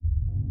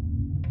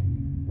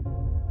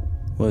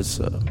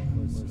What's up,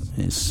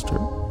 Mr.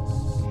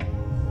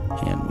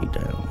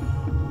 Hand-me-down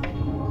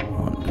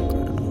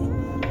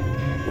underground?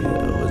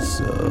 Yeah, what's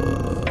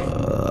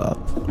up?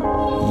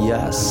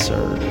 Yes,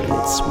 sir,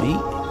 it's me.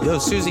 Yo,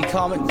 Susie,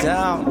 calm it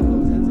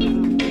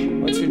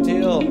down. What's your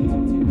deal?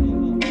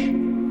 I'm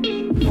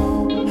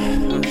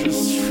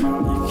just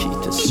trying to keep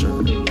this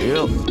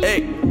real.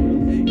 Hey!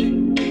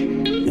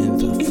 In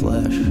the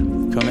flesh,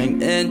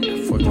 coming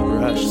in for the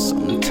rush.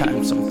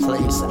 Sometime,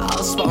 someplace,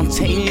 I'll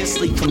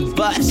spontaneously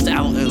combust.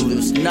 Out a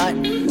loose nut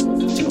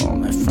to all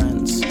my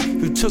friends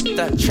who took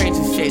that train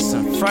to face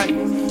in front.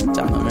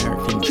 Down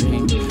American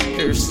dream,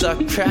 you're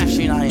stuck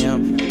crashing. I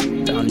am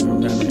down your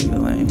memory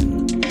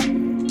lane.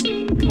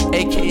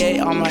 AKA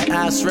on my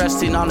ass,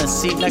 resting on a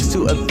seat next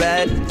to a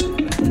bed,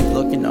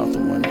 looking out the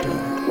window.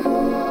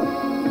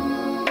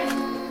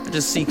 I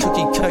just see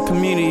cookie cut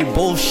community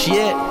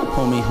bullshit.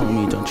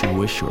 Homie, don't you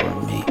wish you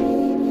were me?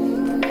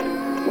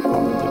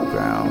 On the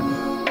ground,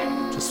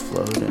 just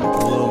floating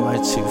below my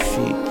 2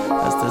 feet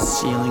as the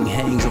ceiling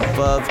hangs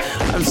above.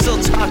 I'm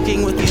still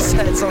talking with these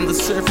heads on the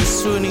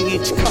surface, swooning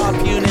each cop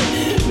unit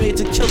made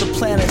to kill the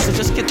planet. So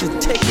just get the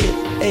ticket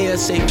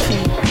ASAP.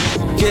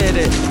 Get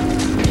it?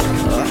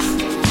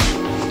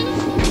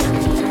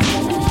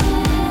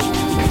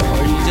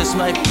 Or you just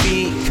might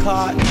be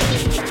caught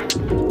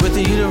with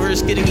the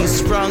universe getting you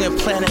sprung, a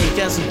planet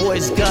against a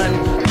boy's gun.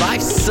 My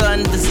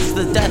son, this is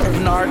the death of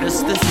an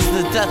artist. This is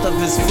the death of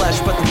his flesh,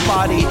 but the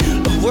body,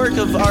 a work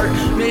of art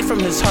made from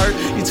his heart.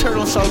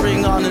 Eternal shall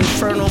ring on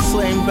infernal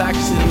flame, back to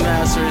the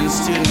master and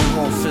student.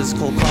 Whole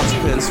physical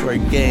consequence for a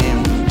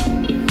game.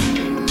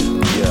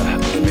 Yeah,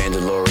 the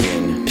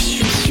Mandalorian.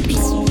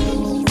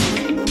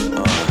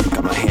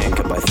 Got my hand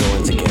cut by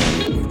thorns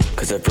again.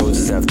 Cause I've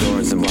roses have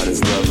thorns and what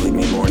is love leave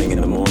me mourning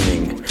in the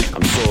morning.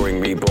 I'm soaring,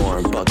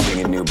 reborn,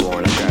 buckling a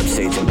newborn. I grabbed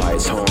Satan by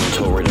his horn,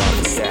 tore it off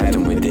and stabbed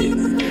him with it.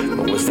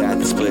 What was that?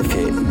 The spliff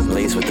hit,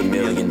 laced with a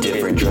million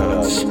different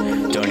drugs.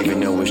 Don't even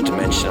know which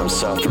dimension I'm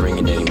suffering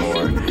in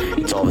anymore.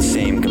 It's all the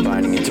same,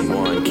 combining into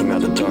one. Came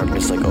out the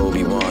darkness like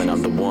Obi-Wan.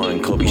 I'm the one,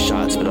 Kobe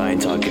shots, but I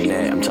ain't talking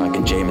net, I'm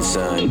talking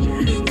Jameson.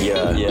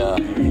 Yeah,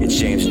 it's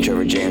James and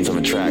Trevor James on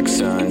the track,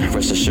 son.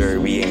 Rest assured,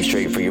 we aim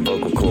straight for your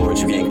vocal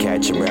cords. We ain't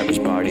catching rappers'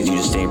 bodies, you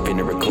just ain't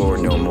finna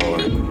record no more.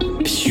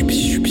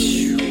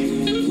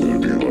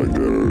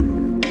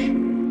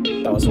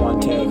 That was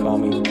Montana, call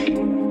me.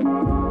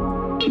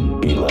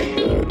 Be like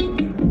that.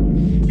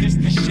 This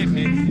the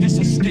shipment, this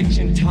a stitch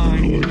in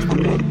time.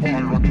 I'm not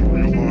fire, I can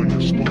realign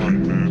your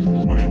spine, man.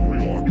 I am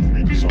real, I can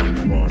redesign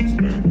your minds,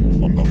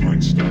 man. I'm the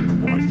Einstein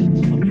of life.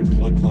 I'm your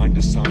bloodline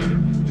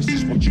assignment. This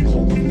is what you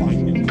call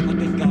refinement. I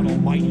thank God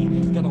Almighty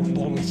that I'm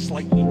falling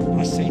slightly.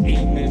 I say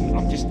amen,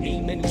 I'm just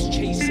aiming, it's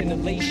chasing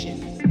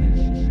elation.